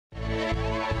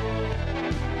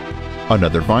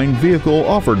Another fine vehicle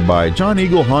offered by John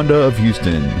Eagle Honda of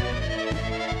Houston.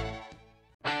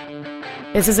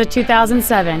 This is a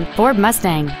 2007 Ford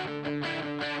Mustang.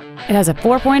 It has a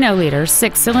 4.0-liter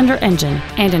six-cylinder engine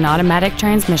and an automatic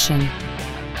transmission.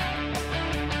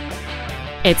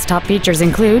 Its top features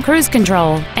include cruise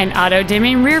control, an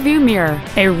auto-dimming rear-view mirror,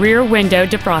 a rear window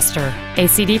defroster, a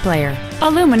CD player,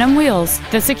 aluminum wheels,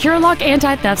 the Secure Lock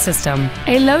anti-theft system,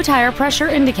 a low tire pressure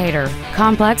indicator,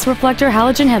 complex reflector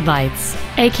halogen headlights,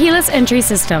 a keyless entry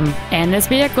system, and this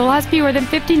vehicle has fewer than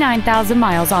 59,000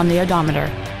 miles on the odometer.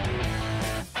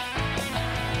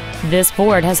 This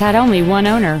Ford has had only one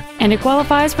owner, and it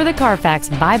qualifies for the Carfax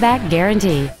buyback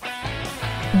guarantee.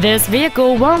 This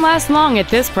vehicle won't last long at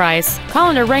this price. Call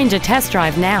and arrange a test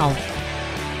drive now.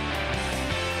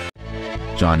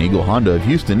 John Eagle Honda of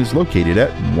Houston is located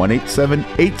at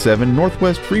 18787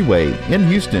 Northwest Freeway in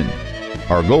Houston.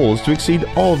 Our goal is to exceed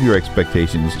all of your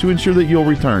expectations to ensure that you'll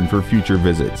return for future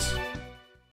visits.